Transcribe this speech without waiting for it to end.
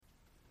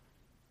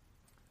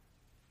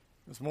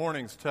This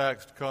morning's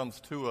text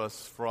comes to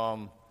us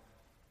from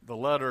the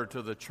letter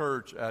to the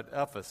church at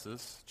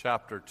Ephesus,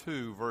 chapter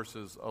 2,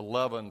 verses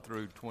 11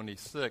 through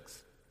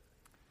 26.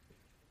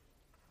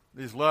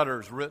 These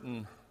letters,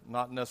 written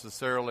not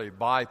necessarily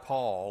by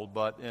Paul,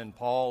 but in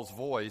Paul's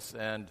voice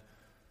and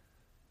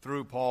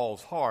through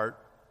Paul's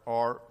heart,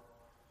 are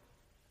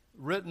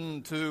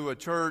written to a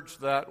church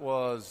that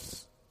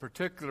was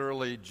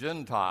particularly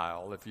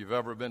Gentile. If you've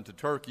ever been to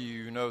Turkey,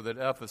 you know that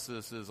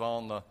Ephesus is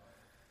on the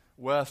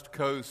west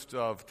coast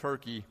of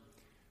Turkey.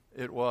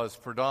 It was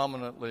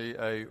predominantly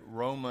a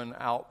Roman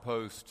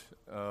outpost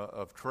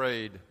of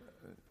trade.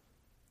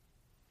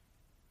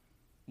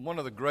 One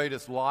of the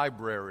greatest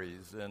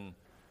libraries in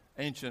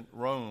ancient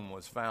Rome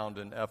was found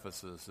in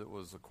Ephesus. It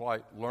was a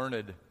quite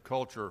learned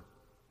culture.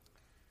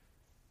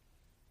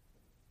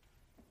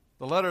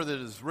 The letter that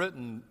is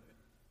written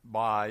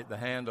by the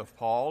hand of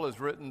Paul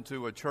is written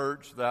to a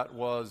church that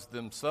was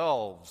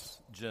themselves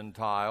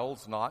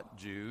Gentiles, not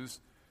Jews,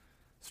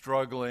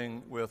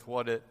 struggling with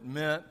what it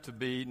meant to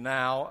be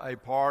now a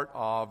part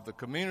of the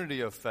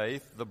community of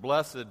faith, the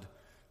blessed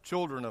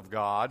children of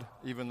God,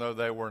 even though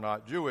they were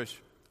not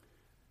Jewish.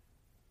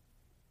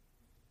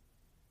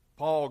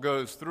 Paul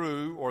goes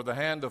through, or the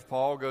hand of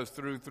Paul goes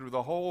through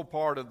the whole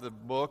part of the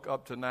book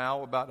up to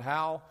now about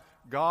how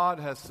God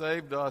has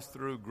saved us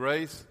through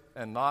grace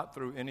and not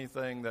through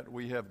anything that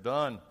we have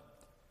done.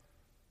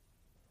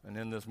 And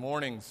in this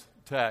morning's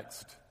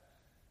text,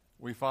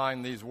 we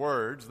find these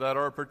words that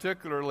are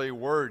particularly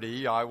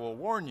wordy, I will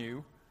warn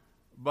you,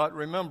 but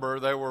remember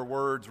they were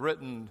words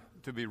written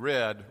to be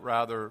read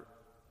rather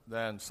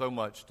than so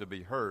much to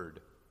be heard.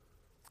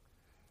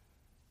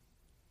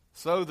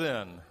 So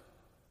then,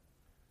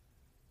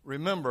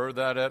 remember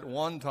that at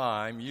one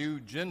time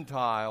you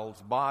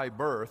Gentiles by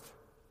birth,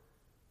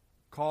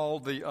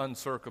 called the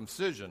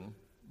uncircumcision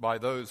by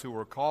those who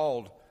were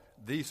called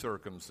the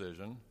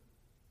circumcision,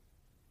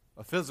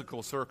 a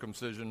physical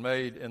circumcision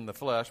made in the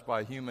flesh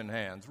by human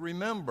hands.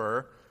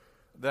 Remember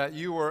that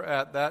you were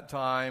at that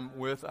time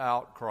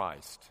without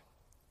Christ,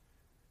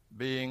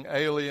 being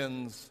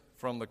aliens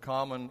from the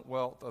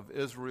commonwealth of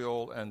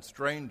Israel and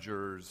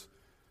strangers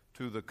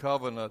to the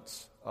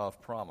covenants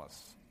of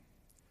promise,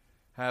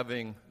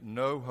 having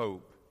no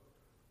hope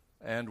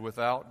and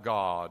without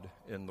God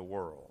in the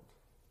world.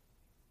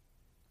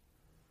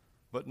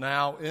 But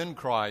now in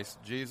Christ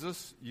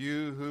Jesus,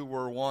 you who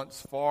were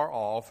once far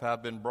off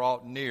have been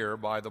brought near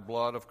by the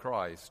blood of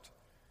Christ.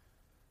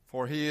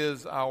 For he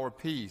is our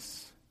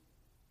peace.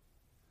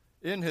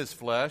 In his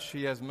flesh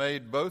he has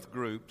made both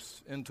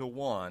groups into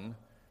one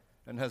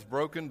and has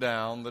broken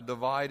down the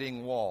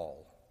dividing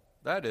wall,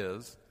 that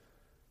is,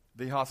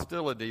 the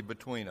hostility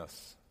between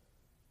us.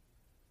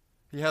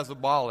 He has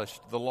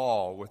abolished the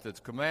law with its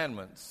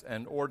commandments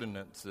and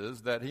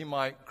ordinances that he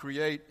might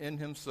create in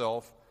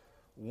himself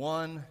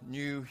one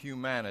new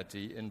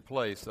humanity in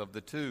place of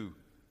the two,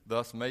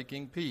 thus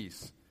making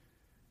peace,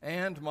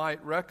 and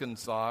might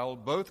reconcile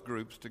both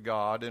groups to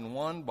God in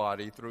one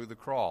body through the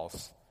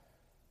cross,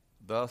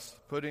 thus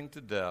putting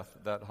to death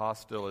that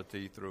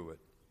hostility through it.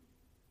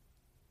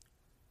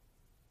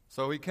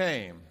 So he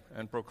came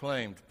and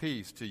proclaimed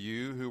peace to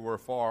you who were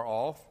far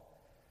off,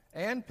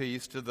 and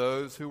peace to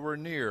those who were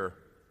near.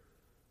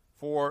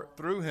 For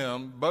through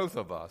him both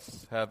of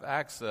us have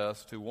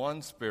access to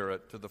one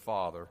Spirit to the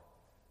Father.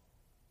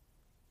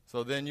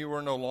 So then you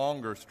are no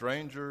longer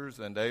strangers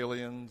and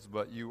aliens,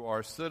 but you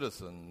are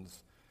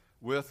citizens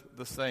with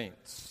the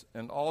saints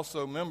and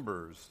also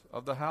members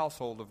of the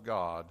household of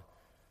God,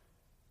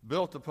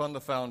 built upon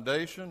the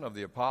foundation of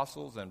the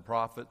apostles and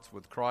prophets,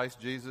 with Christ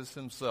Jesus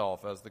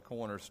himself as the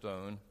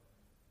cornerstone.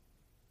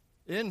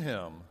 In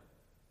him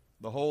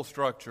the whole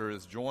structure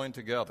is joined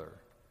together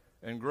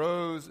and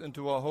grows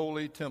into a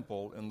holy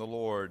temple in the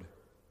Lord,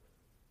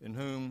 in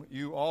whom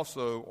you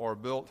also are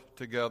built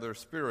together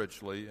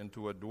spiritually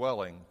into a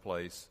dwelling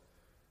place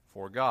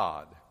for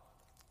God.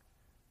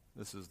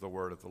 This is the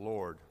word of the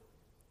Lord.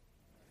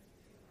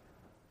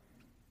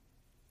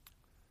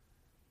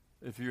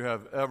 If you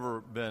have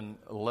ever been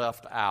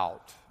left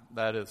out,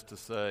 that is to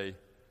say,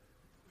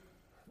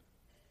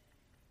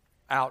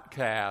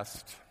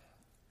 outcast,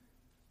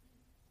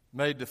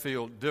 made to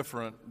feel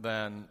different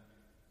than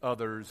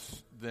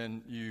others,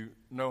 then you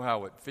know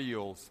how it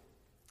feels.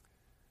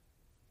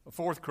 A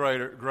fourth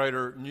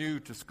grader new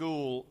to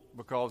school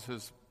because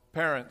his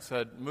parents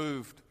had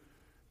moved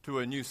to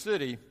a new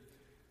city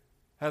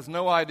has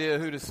no idea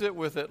who to sit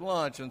with at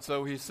lunch, and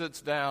so he sits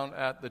down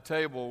at the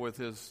table with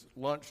his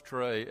lunch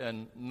tray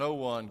and no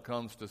one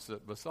comes to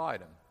sit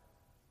beside him.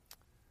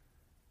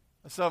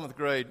 A seventh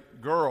grade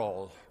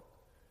girl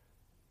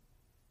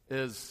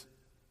is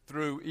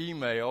through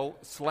email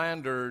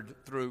slandered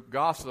through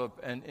gossip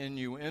and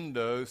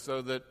innuendo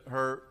so that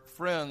her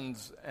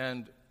friends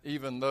and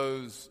even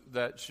those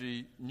that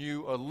she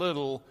knew a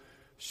little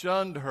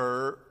shunned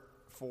her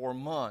for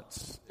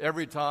months.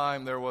 Every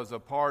time there was a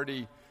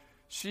party,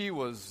 she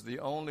was the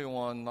only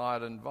one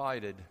not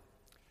invited.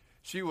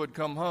 She would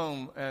come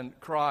home and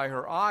cry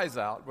her eyes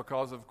out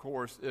because, of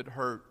course, it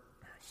hurt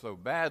so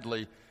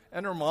badly.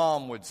 And her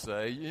mom would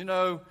say, you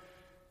know,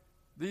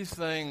 These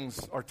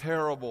things are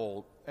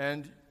terrible,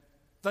 and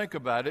think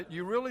about it.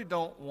 You really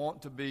don't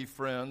want to be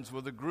friends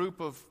with a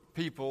group of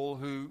people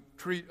who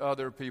treat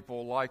other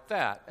people like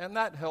that. And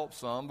that helps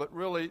some, but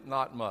really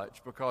not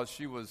much, because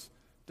she was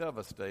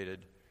devastated.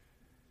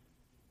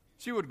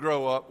 She would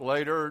grow up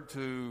later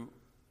to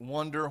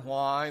wonder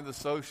why the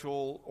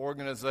social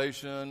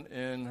organization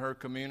in her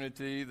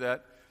community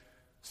that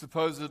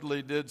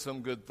supposedly did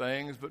some good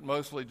things, but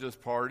mostly just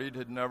partied,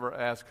 had never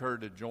asked her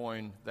to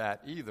join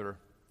that either.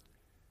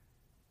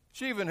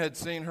 She even had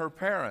seen her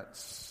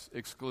parents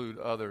exclude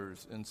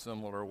others in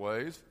similar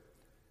ways.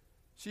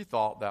 She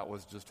thought that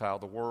was just how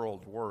the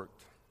world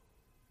worked.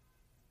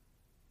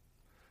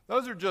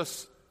 Those are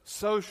just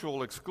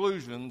social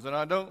exclusions, and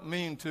I don't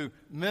mean to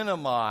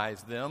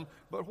minimize them,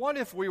 but what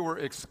if we were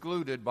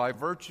excluded by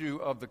virtue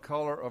of the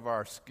color of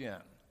our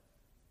skin,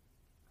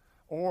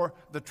 or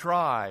the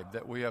tribe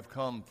that we have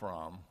come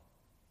from,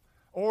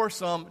 or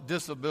some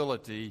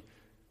disability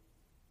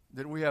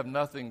that we have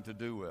nothing to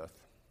do with?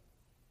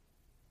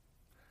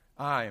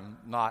 I'm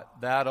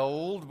not that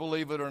old,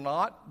 believe it or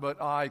not, but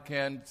I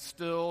can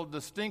still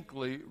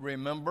distinctly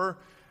remember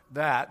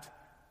that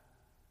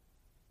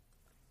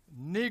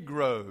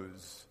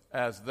Negroes,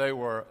 as they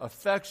were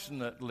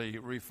affectionately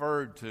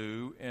referred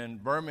to in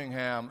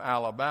Birmingham,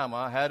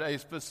 Alabama, had a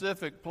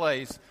specific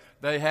place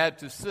they had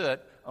to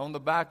sit on the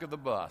back of the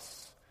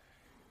bus,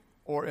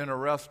 or in a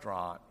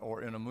restaurant,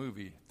 or in a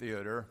movie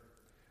theater.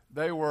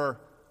 They were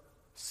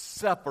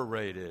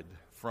separated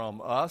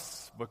from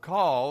us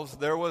because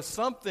there was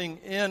something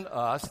in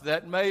us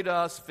that made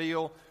us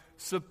feel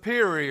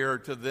superior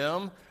to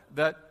them,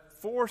 that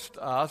forced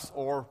us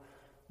or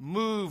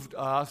moved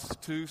us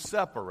to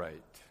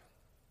separate.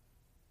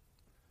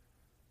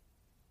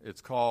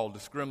 It's called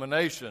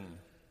discrimination.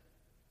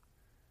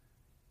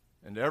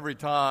 And every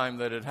time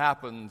that it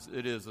happens,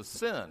 it is a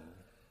sin,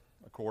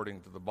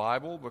 according to the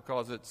Bible,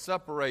 because it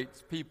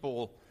separates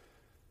people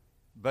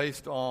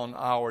based on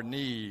our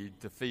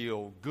need to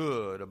feel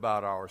good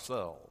about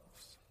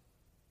ourselves.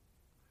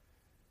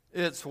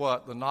 It's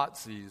what the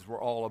Nazis were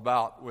all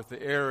about with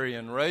the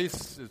Aryan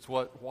race. It's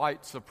what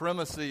white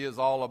supremacy is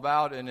all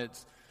about, and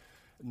its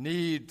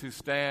need to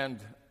stand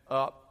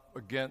up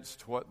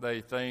against what they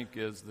think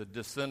is the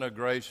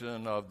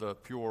disintegration of the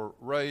pure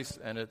race,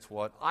 and it's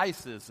what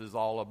ISIS is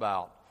all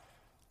about,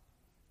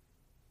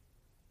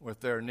 with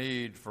their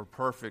need for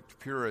perfect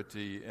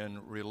purity in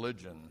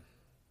religion.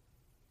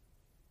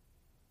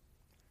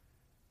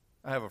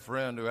 I have a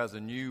friend who has a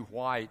new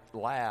white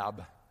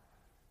lab.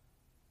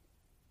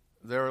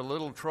 They're a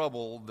little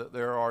troubled that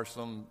there are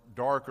some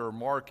darker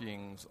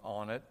markings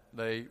on it.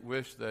 They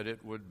wish that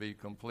it would be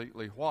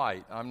completely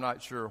white. I'm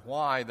not sure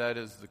why that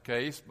is the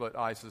case, but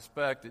I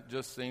suspect it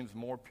just seems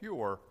more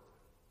pure.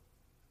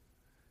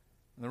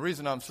 And the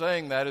reason I'm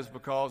saying that is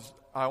because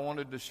I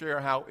wanted to share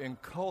how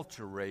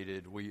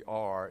enculturated we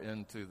are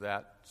into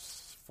that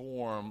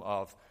form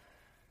of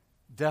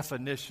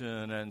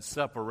definition and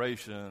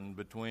separation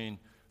between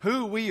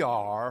who we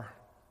are,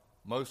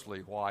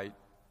 mostly white,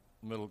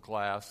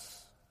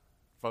 middle-class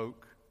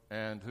folk,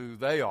 and who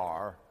they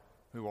are,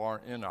 who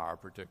aren't in our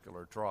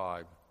particular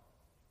tribe.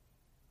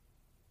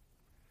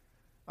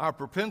 Our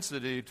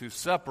propensity to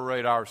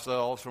separate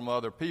ourselves from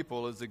other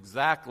people is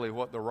exactly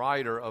what the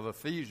writer of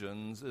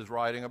Ephesians is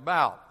writing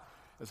about.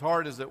 As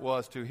hard as it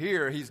was to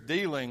hear, he's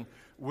dealing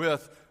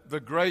with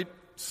the great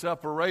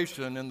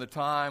separation in the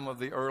time of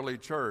the early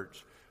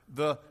church.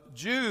 The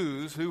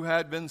Jews who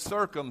had been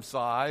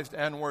circumcised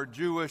and were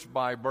Jewish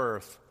by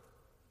birth.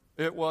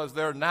 It was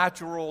their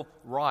natural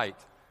right.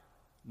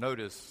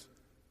 Notice,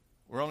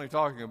 we're only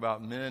talking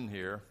about men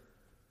here.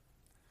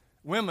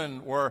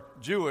 Women were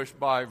Jewish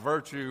by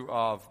virtue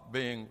of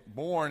being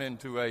born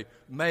into a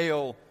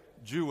male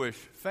Jewish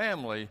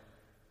family,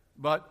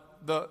 but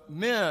the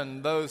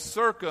men, those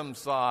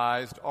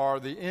circumcised, are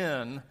the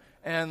in,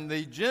 and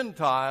the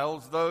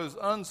Gentiles, those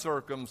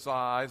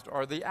uncircumcised,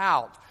 are the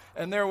out.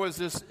 And there was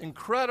this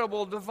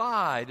incredible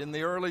divide in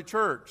the early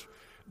church.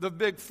 The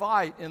big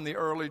fight in the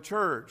early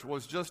church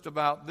was just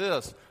about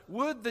this.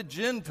 Would the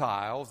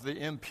Gentiles, the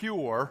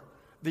impure,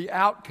 the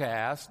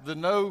outcast, the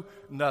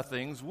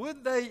know-nothings,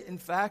 would they in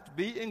fact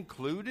be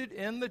included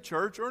in the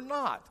church or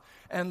not?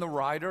 And the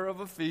writer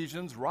of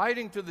Ephesians,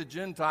 writing to the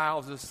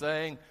Gentiles, is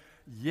saying,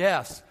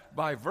 yes,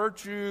 by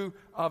virtue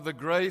of the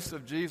grace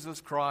of Jesus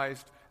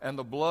Christ and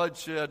the blood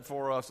shed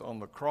for us on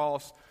the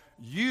cross,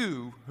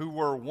 you who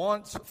were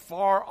once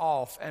far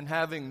off and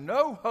having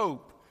no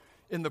hope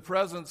in the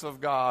presence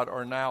of God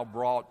are now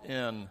brought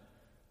in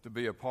to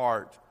be a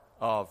part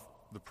of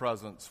the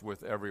presence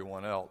with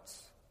everyone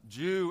else,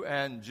 Jew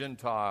and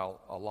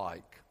Gentile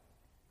alike.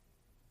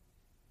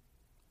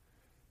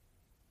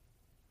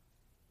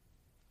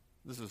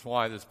 This is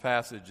why this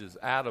passage is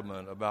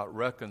adamant about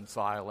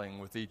reconciling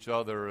with each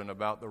other and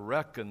about the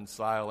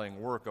reconciling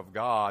work of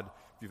God.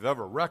 If you've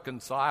ever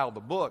reconciled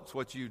the books,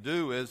 what you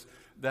do is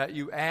that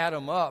you add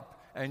them up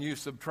and you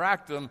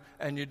subtract them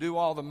and you do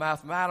all the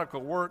mathematical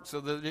work so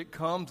that it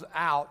comes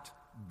out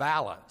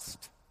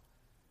balanced.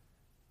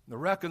 The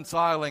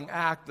reconciling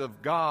act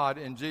of God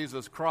in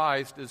Jesus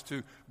Christ is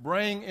to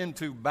bring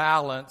into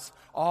balance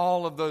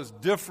all of those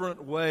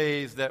different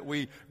ways that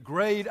we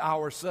grade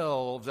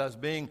ourselves as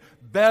being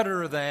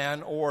better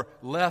than or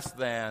less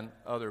than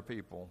other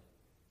people.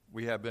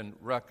 We have been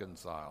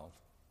reconciled.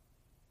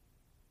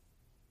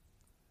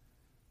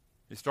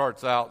 He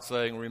starts out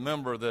saying,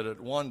 remember that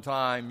at one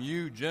time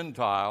you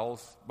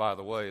Gentiles, by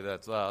the way,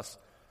 that's us,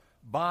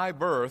 by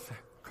birth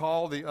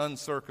called the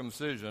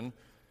uncircumcision,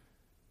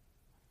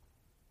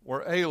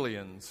 were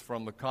aliens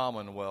from the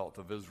commonwealth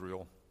of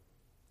Israel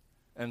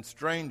and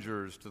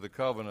strangers to the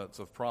covenants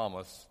of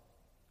promise.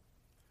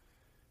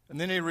 And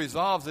then he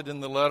resolves it in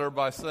the letter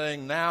by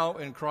saying, now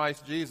in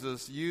Christ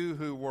Jesus, you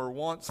who were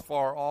once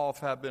far off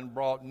have been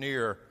brought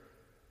near,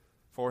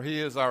 for he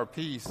is our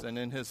peace, and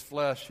in his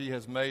flesh he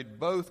has made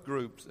both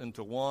groups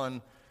into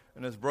one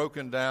and has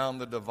broken down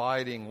the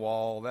dividing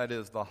wall, that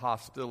is the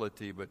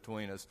hostility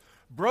between us.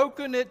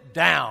 Broken it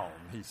down,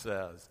 he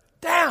says.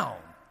 Down!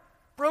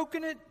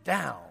 Broken it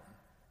down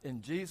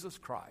in Jesus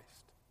Christ.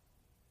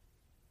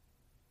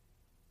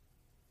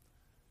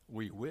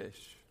 We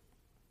wish.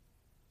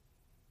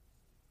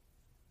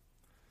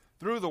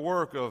 Through the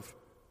work of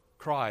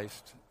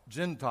Christ,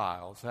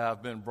 Gentiles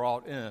have been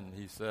brought in,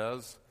 he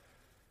says.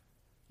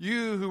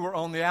 You who are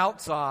on the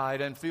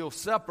outside and feel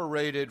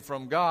separated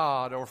from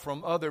God or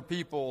from other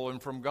people and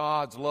from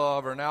God's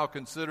love are now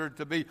considered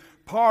to be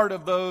part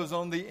of those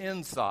on the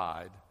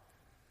inside.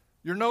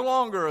 You're no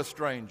longer a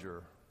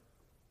stranger,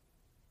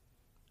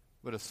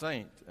 but a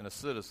saint and a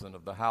citizen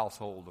of the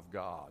household of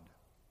God.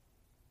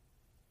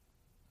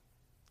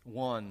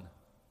 One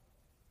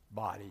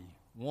body,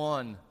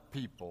 one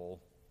people.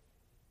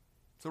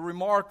 It's a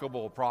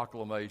remarkable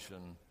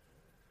proclamation,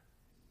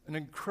 an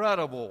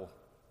incredible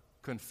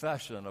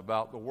confession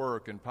about the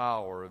work and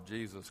power of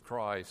Jesus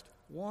Christ.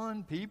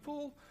 One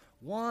people,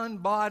 one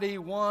body,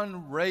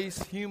 one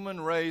race,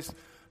 human race,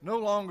 no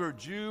longer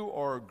Jew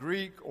or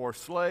Greek or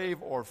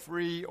slave or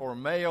free or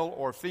male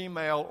or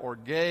female or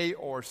gay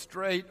or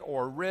straight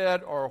or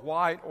red or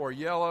white or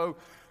yellow,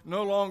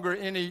 no longer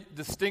any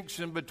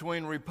distinction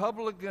between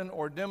Republican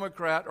or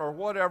Democrat or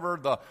whatever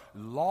the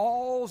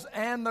laws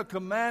and the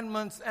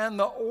commandments and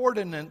the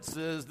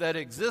ordinances that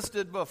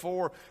existed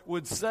before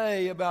would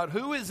say about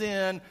who is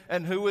in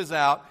and who is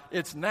out.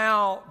 It's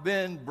now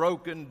been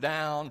broken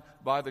down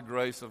by the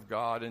grace of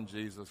God in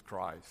Jesus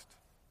Christ.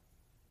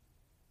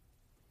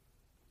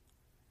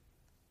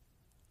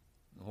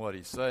 And what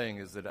he's saying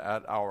is that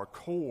at our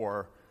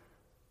core,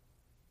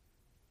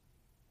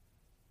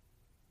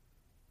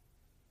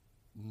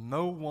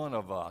 no one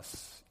of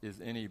us is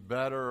any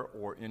better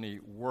or any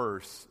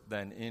worse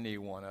than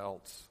anyone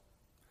else.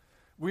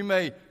 We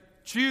may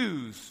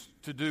choose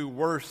to do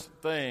worse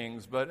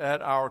things, but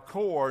at our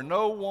core,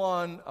 no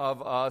one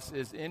of us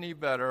is any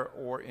better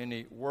or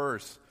any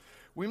worse.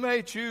 We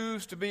may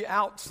choose to be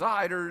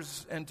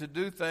outsiders and to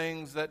do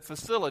things that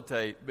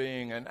facilitate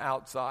being an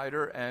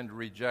outsider and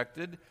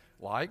rejected,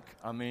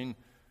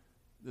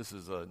 this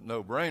is a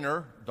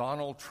no-brainer,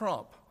 Donald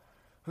Trump,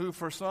 who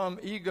for some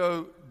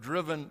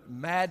ego-driven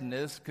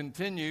madness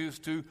continues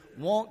to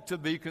want to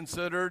be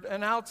considered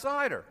an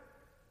outsider.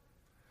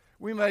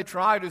 We may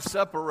try to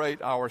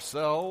separate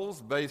ourselves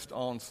based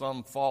on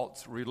some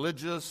false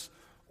religious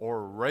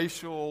or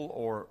racial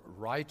or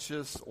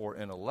righteous or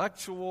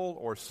intellectual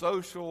or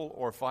social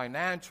or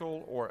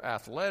financial or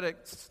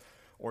athletics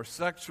or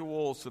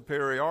sexual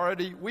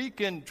superiority. We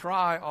can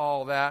try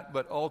all that,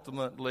 but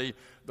ultimately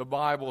the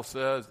Bible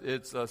says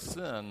it's a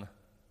sin.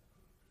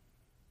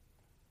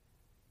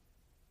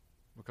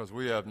 Because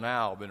we have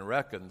now been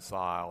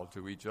reconciled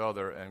to each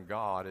other and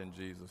God in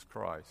Jesus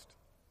Christ.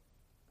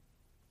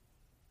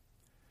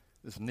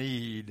 This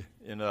need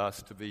in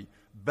us to be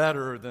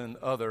better than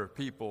other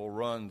people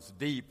runs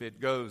deep.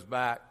 It goes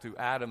back to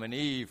Adam and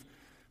Eve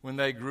when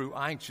they grew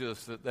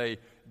anxious that they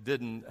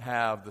didn't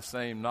have the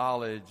same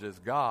knowledge as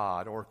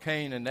God, or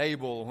Cain and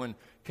Abel when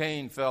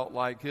Cain felt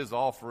like his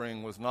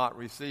offering was not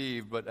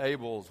received but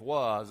Abel's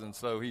was, and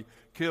so he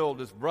killed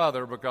his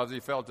brother because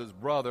he felt his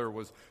brother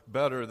was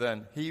better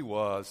than he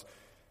was.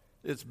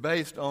 It's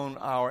based on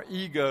our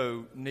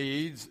ego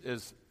needs,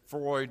 as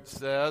Freud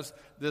says,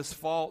 this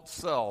false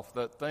self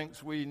that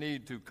thinks we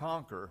need to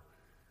conquer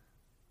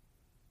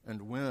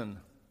and win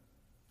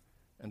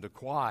and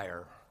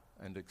acquire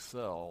and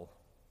excel.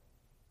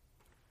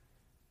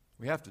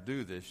 We have to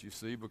do this, you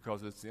see,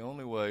 because it's the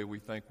only way we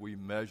think we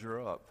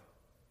measure up.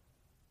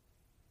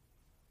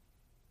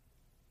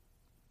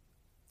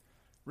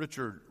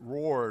 Richard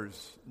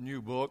Rohr's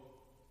new book,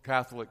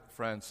 Catholic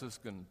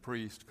Franciscan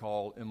priest,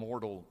 called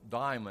Immortal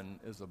Diamond,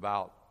 is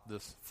about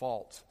this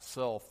false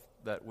self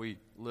that we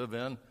live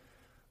in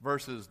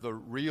versus the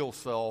real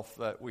self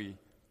that we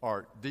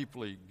are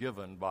deeply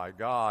given by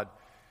God.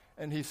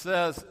 And he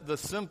says the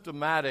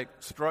symptomatic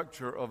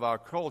structure of our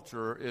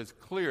culture is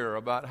clear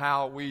about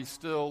how we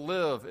still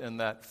live in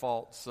that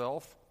false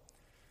self.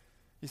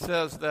 He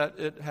says that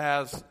it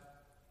has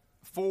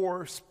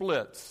 4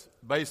 splits,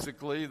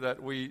 basically,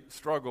 that we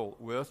struggle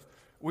with.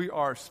 We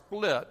are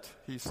split,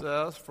 he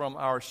says, from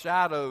our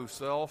shadow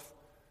self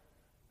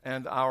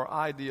and our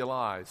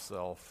idealized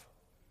self.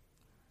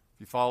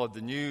 If you followed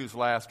the news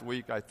last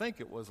week, I think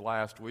it was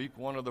last week,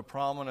 one of the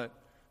prominent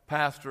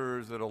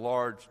pastors at a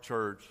large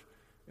church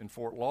in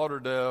Fort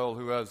Lauderdale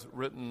who has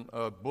written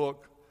a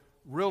book,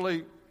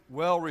 really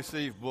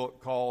well-received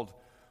book called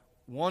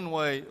One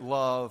Way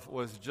Love,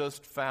 was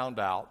just found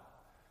out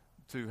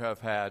to have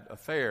had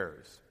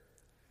affairs.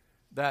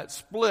 That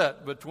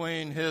split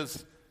between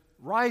his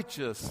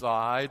righteous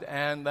side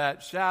and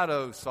that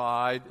shadow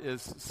side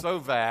is so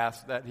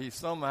vast that he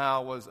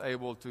somehow was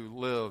able to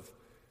live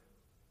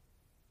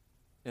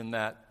in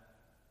that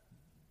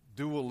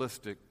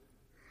dualistic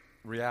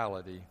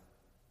reality.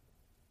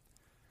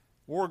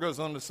 War goes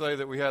on to say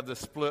that we have this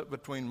split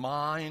between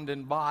mind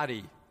and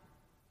body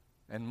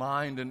and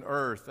mind and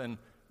earth. And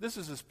this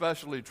is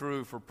especially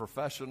true for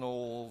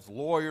professionals,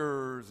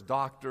 lawyers,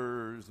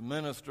 doctors,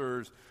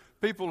 ministers,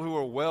 people who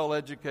are well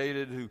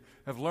educated, who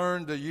have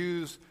learned to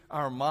use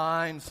our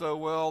mind so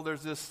well.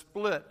 There's this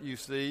split, you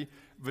see,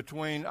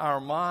 between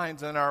our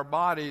minds and our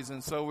bodies,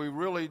 and so we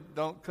really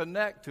don't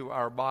connect to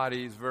our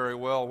bodies very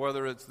well,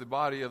 whether it's the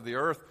body of the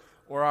earth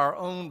or our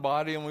own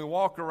body, and we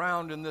walk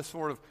around in this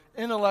sort of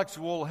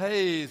intellectual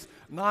haze,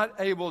 not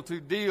able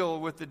to deal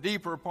with the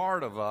deeper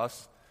part of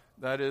us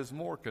that is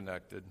more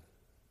connected. It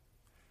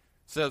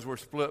says we're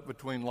split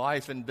between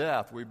life and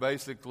death. We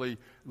basically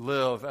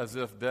live as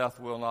if death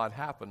will not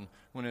happen,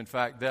 when in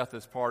fact death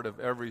is part of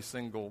every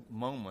single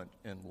moment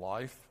in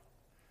life.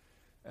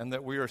 And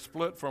that we are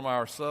split from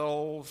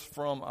ourselves,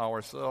 from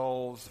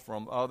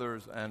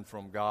others, and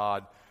from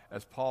God.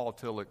 As Paul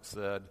Tillich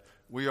said,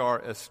 we are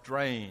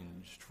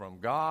estranged from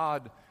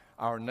God,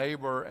 our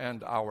neighbor,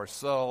 and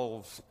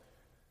ourselves.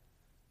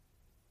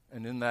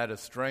 And in that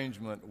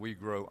estrangement, we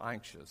grow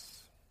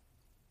anxious.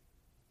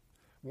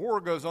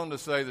 War goes on to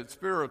say that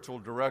spiritual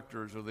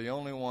directors are the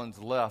only ones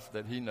left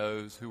that he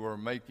knows who are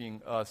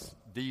making us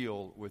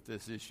deal with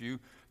this issue.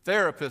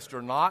 Therapists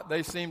are not.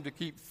 They seem to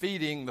keep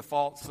feeding the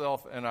false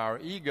self and our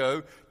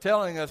ego,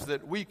 telling us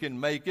that we can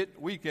make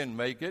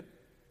it.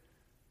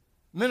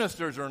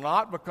 Ministers are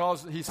not,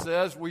 because he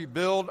says we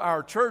build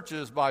our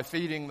churches by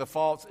feeding the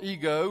false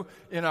ego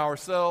in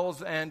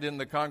ourselves and in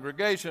the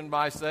congregation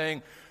by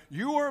saying,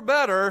 you are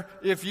better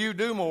if you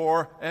do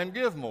more and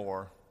give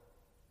more.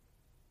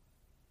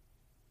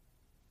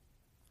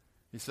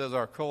 He says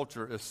our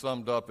culture is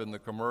summed up in the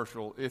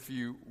commercial, if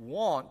you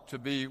want to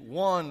be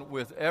one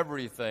with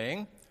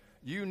everything,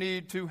 you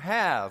need to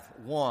have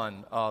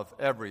one of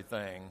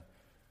everything.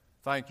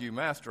 Thank you,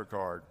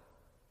 MasterCard.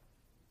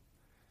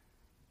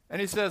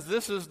 And he says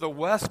this is the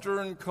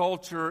Western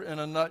culture in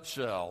a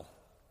nutshell.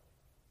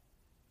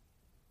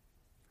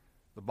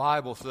 The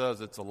Bible says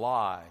it's a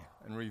lie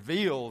and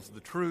reveals the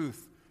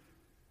truth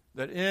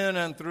that in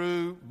and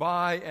through,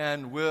 by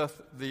and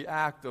with the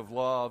act of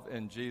love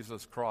in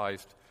Jesus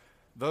Christ,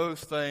 those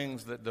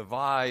things that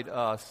divide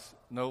us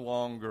no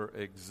longer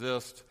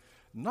exist,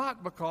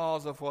 not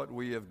because of what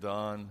we have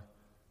done,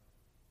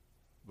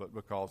 but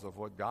because of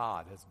what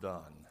God has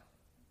done.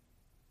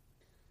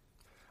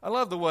 I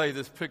love the way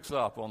this picks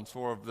up on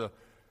sort of the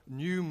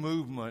new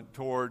movement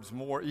towards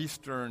more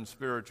Eastern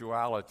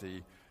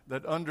spirituality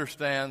that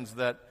understands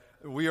that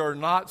we are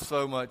not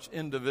so much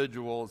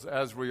individuals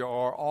as we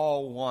are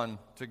all one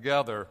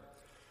together.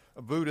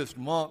 A Buddhist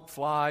monk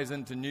flies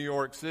into New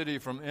York City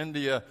from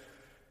India,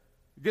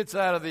 gets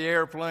out of the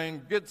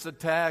airplane, gets a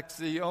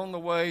taxi. On the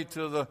way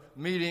to the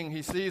meeting,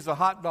 he sees a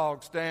hot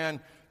dog stand,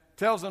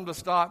 tells him to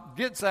stop,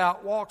 gets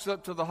out, walks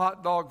up to the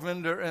hot dog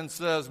vendor and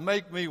says,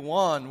 "Make me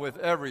one with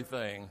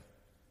everything."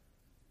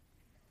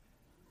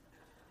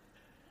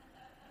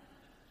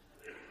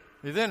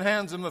 He then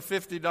hands him a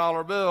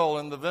 $50 bill,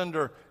 and the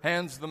vendor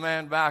hands the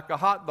man back a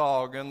hot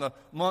dog, and the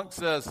monk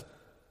says,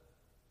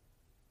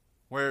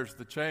 "Where's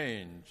the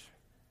change?"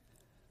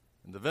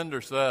 And the vendor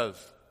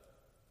says,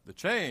 "The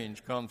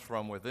change comes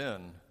from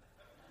within."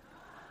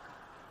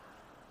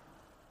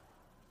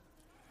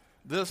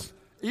 This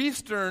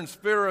Eastern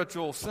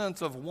spiritual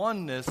sense of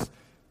oneness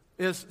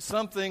is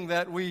something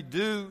that we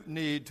do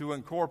need to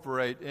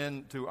incorporate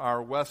into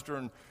our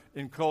Western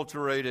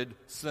enculturated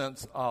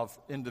sense of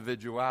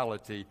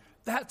individuality.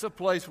 That's a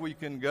place we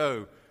can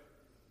go.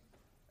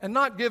 And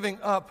not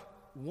giving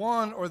up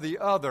one or the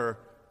other,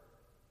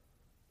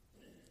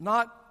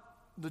 not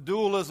the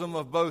dualism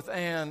of both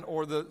and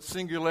or the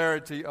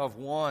singularity of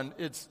one.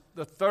 It's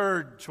the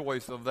third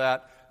choice of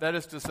that. That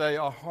is to say,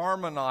 a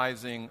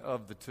harmonizing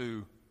of the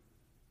two,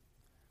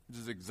 which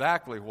is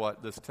exactly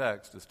what this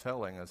text is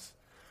telling us.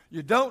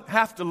 You don't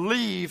have to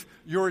leave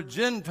your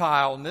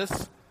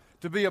Gentileness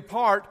to be a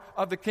part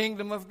of the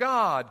kingdom of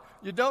God.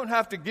 You don't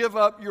have to give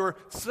up your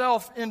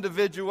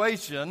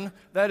self-individuation,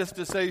 that is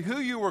to say, who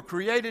you were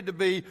created to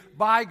be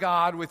by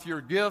God with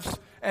your gifts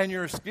and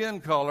your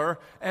skin color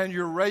and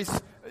your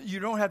race. You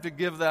don't have to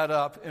give that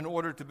up in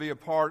order to be a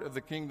part of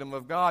the kingdom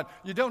of God.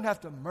 You don't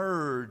have to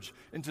merge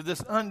into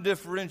this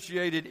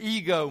undifferentiated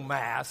ego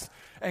mass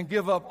and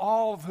give up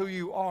all of who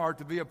you are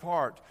to be a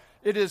part.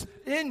 It is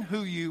in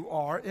who you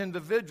are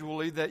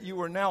individually that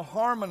you are now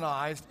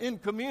harmonized in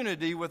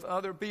community with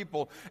other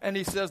people. And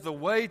he says the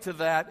way to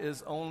that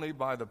is only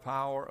by the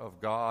power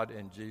of God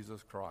in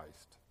Jesus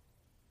Christ.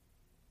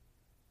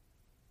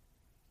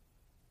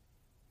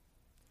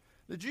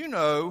 Did you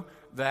know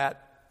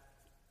that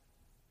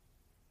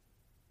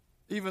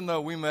even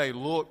though we may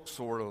look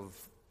sort of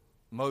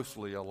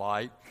mostly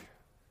alike,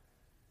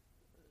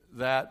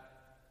 that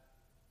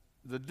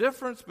the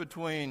difference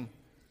between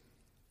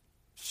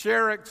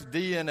Sherrick's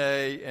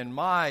DNA and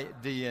my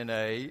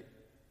DNA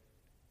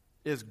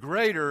is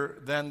greater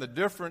than the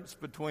difference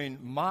between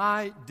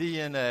my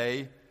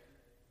DNA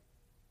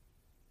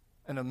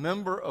and a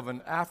member of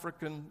an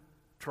African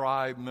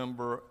tribe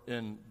member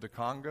in the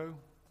Congo?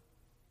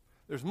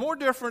 There's more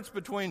difference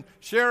between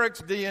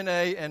Sherrick's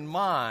DNA and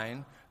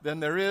mine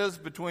than there is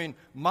between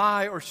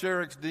my or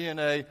Sherrick's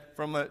DNA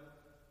from a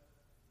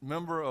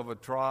member of a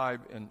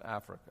tribe in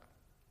Africa.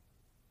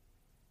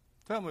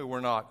 Tell me we're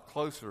not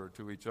closer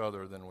to each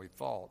other than we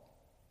thought.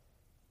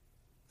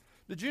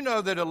 Did you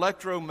know that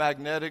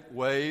electromagnetic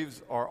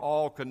waves are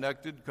all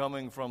connected,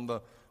 coming from the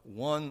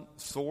one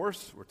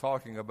source? We're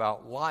talking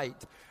about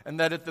light. And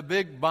that at the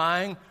Big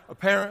Bang,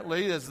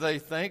 apparently, as they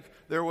think,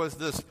 there was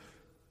this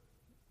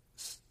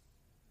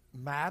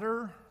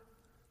matter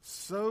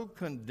so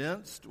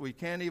condensed we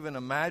can't even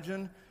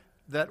imagine,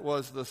 that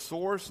was the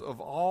source of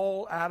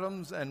all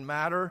atoms and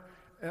matter,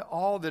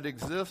 all that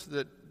exists,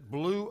 that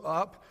blew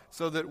up,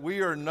 so that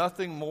we are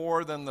nothing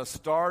more than the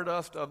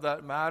stardust of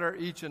that matter,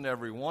 each and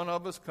every one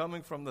of us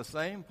coming from the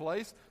same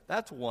place.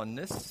 That's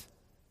oneness.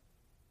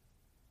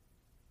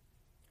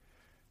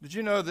 Did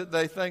you know that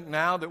they think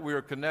now that we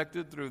are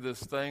connected through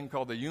this thing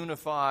called the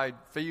unified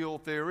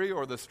field theory,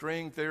 or the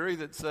string theory,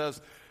 that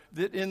says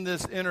that in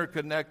this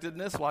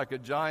interconnectedness, like a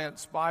giant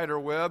spider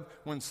web,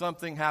 when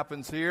something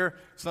happens here,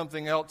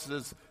 something else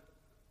is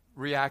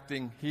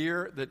reacting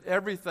here, that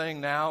everything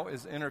now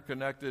is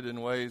interconnected in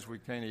ways we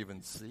can't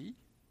even see?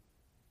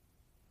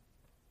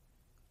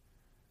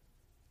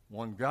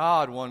 One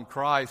God, one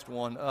Christ,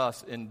 one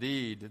us,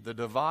 indeed. The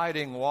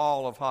dividing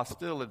wall of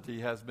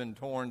hostility has been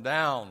torn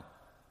down,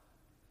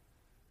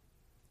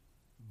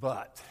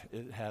 but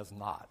it has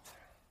not.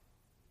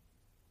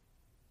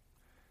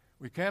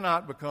 We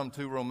cannot become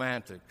too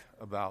romantic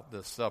about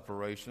this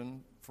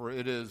separation, for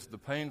it is the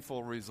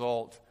painful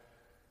result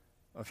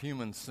of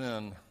human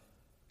sin.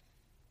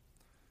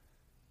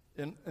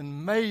 An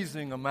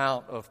amazing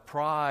amount of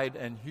pride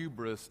and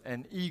hubris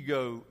and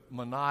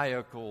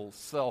egomaniacal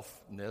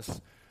selfness.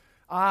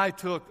 I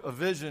took a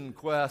vision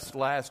quest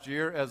last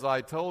year, as I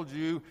told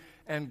you,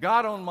 and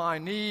got on my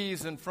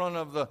knees in front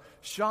of the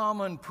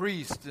shaman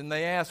priest, and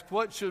they asked,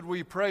 "What should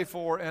we pray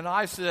for?" And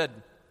I said,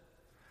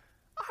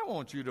 "I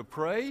want you to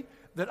pray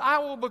that I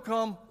will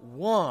become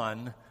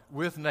one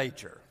with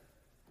nature."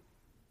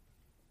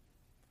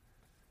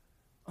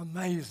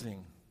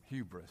 Amazing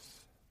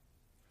hubris.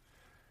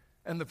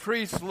 And the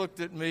priest looked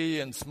at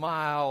me and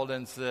smiled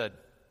and said,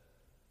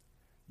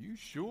 "You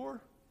sure?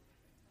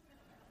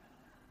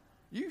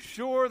 You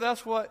sure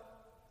that's what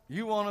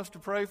you want us to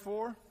pray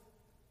for?"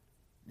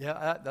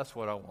 "Yeah, that's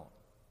what I want."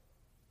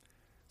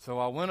 So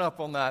I went up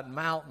on that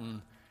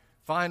mountain,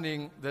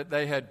 finding that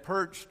they had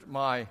perched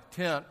my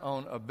tent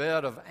on a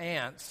bed of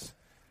ants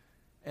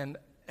and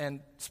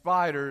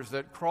spiders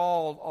that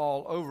crawled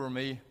all over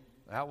me.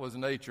 That was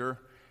nature.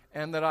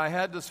 And that I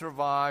had to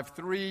survive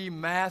 3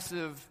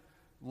 massive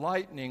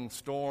lightning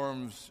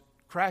storms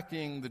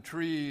cracking the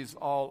trees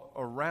all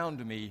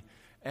around me.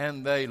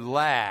 And they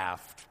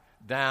laughed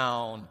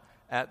down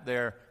at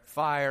their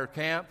fire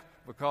camp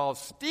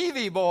because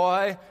Stevie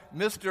boy,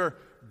 Mr.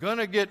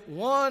 Gonna Get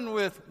One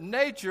with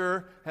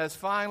Nature, has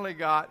finally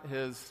got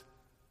his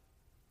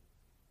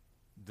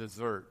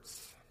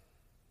desserts.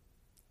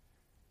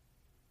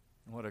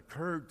 And what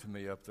occurred to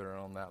me up there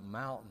on that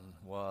mountain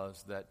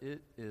was that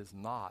it is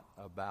not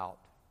about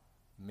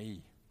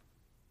me.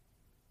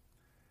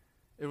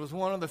 It was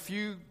one of the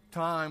few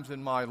times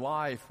in my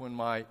life when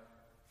my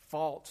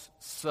false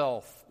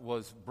self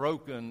was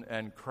broken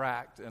and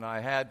cracked, and I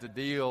had to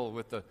deal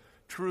with the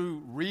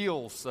true,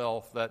 real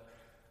self that,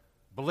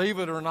 believe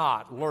it or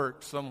not,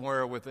 lurked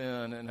somewhere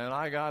within. And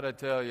I got to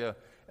tell you,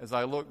 as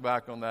I look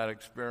back on that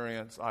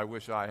experience, I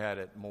wish I had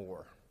it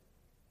more.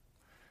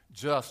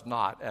 Just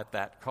not at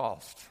that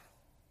cost.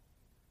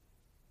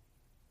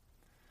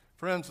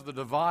 Friends, the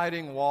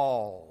dividing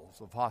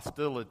walls of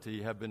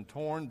hostility have been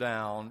torn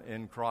down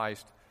in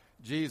Christ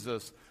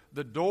Jesus.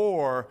 The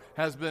door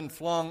has been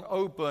flung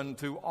open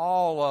to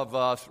all of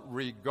us,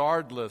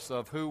 regardless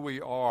of who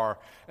we are.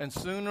 And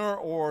sooner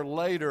or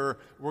later,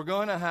 we're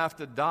going to have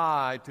to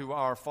die to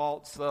our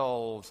false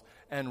selves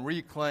and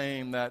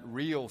reclaim that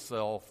real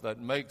self that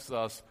makes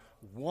us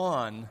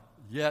one,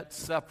 yet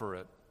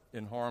separate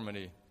in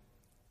harmony.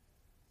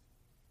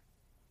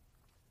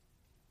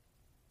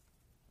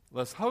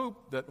 Let's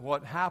hope that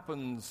what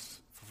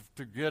happens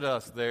to get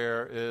us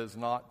there is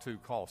not too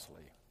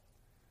costly.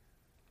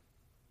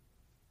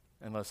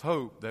 And let's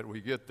hope that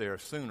we get there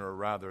sooner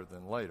rather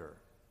than later.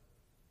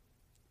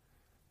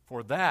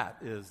 For that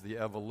is the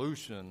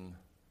evolution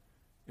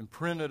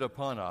imprinted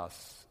upon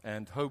us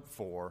and hoped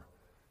for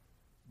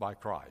by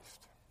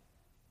Christ.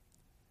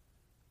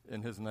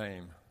 In his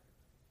name,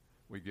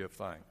 we give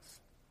thanks.